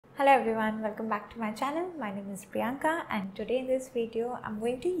Hello everyone, welcome back to my channel. My name is Priyanka and today in this video I'm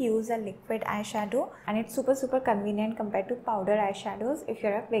going to use a liquid eyeshadow and it's super convenient compared to powder eyeshadows if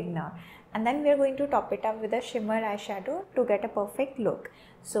you're a beginner. And then we're going to top it up with a shimmer eyeshadow to get a perfect look.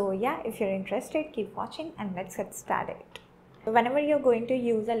 So yeah, if you're interested, keep watching and let's get started. So whenever you're going to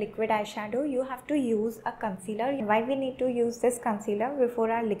use a liquid eyeshadow, you have to use a concealer. Why we need to use this concealer before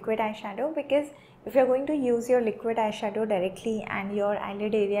our liquid eyeshadow? Because if you're going to use your liquid eyeshadow directly and your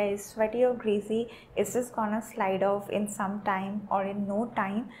eyelid area is sweaty or greasy, it's just gonna slide off in some time or in no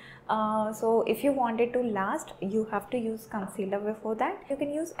time. So if you want it to last, you have to use concealer before that. You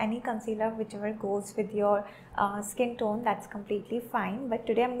can use any concealer whichever goes with your skin tone, that's completely fine. But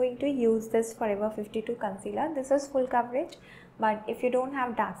today I'm going to use this Forever 52 concealer. This is full coverage, but if you don't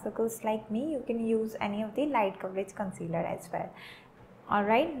have dark circles like me, you can use any of the light coverage concealer as well.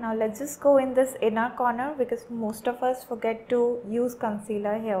 Alright, now let's just go in this inner corner because most of us forget to use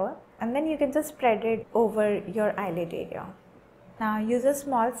concealer here, and then you can just spread it over your eyelid area. Now use a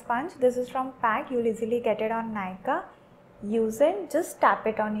small sponge. This is from Pack. You'll easily get it on Nykaa. Use it, just tap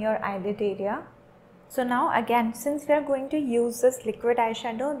it on your eyelid area. So now again, since we are going to use this liquid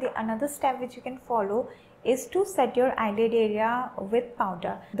eyeshadow, the another step which you can follow is to set your eyelid area with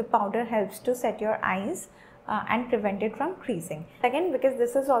powder. The powder helps to set your eyes and prevent it from creasing. Again, because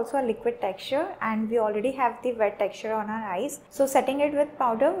this is also a liquid texture and we already have the wet texture on our eyes, so setting it with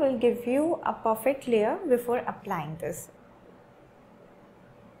powder will give you a perfect layer before applying this.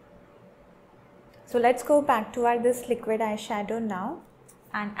 So let's go back to this liquid eyeshadow now,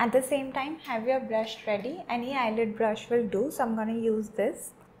 and at the same time have your brush ready. Any eyelid brush will do, so I'm going to use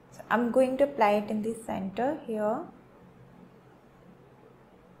this. So I'm going to apply it in the center here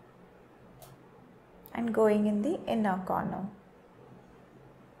and going in the inner corner.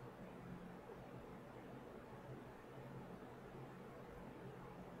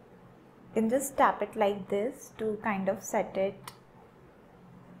 You can just tap it like this to kind of set it.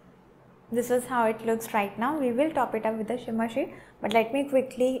 This is how it looks right now. We will top it up with a shimmer shade, but let me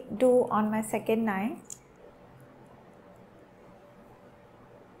quickly do on my second eye.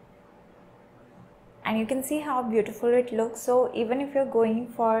 And you can see how beautiful it looks. So even if you're going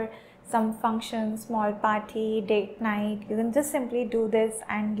for some function, small party, date night, you can just simply do this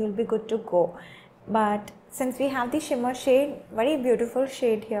and you'll be good to go. But since we have the shimmer shade, very beautiful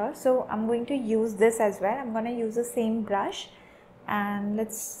shade here, so I'm going to use this as well. I'm going to use the same brush and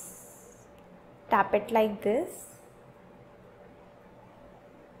let's tap it like this.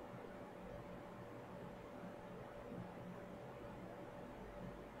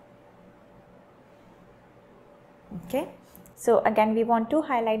 Okay, so again we want to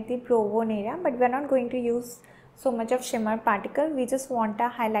highlight the brow bone area, but we're not going to use so much of shimmer particle. We just want a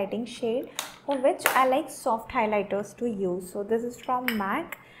highlighting shade, for which I like soft highlighters to use. So this is from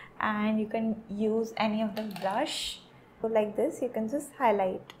MAC and you can use any of the brush. So like this, you can just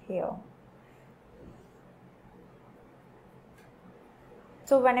highlight here.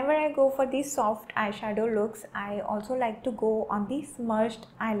 So whenever I go for these soft eyeshadow looks, I also like to go on the smudged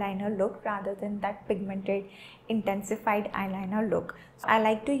eyeliner look rather than that pigmented intensified eyeliner look. So I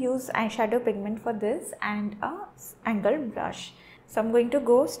like to use eyeshadow pigment for this and a angled brush. So I'm going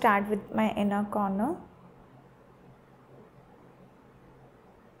to start with my inner corner.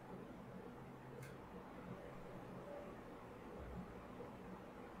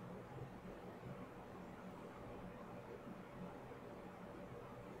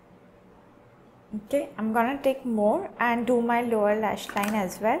 Okay, I'm gonna take more and do my lower lash line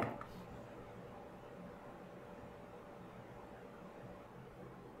as well.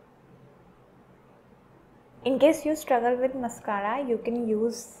 In case you struggle with mascara, you can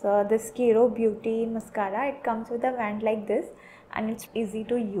use this Kiro Beauty mascara. It comes with a wand like this and it's easy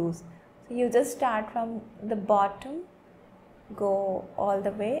to use. So you just start from the bottom, go all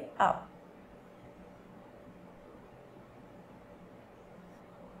the way up.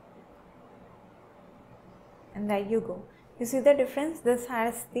 And there you go. You see the difference? This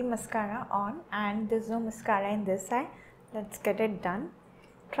has the mascara on and there's no mascara in this eye. Let's get it done.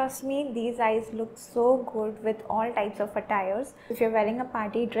 Trust me, these eyes look so good with all types of attires. If you're wearing a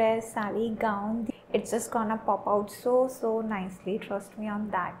party dress, sari, gown, it's just gonna pop out so nicely. Trust me on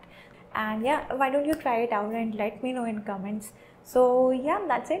that. And yeah, why don't you try it out and let me know in comments. So yeah,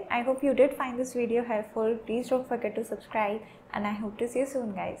 that's it. I hope you did find this video helpful. Please don't forget to subscribe and I hope to see you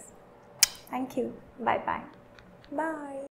soon, guys. Thank you. Bye.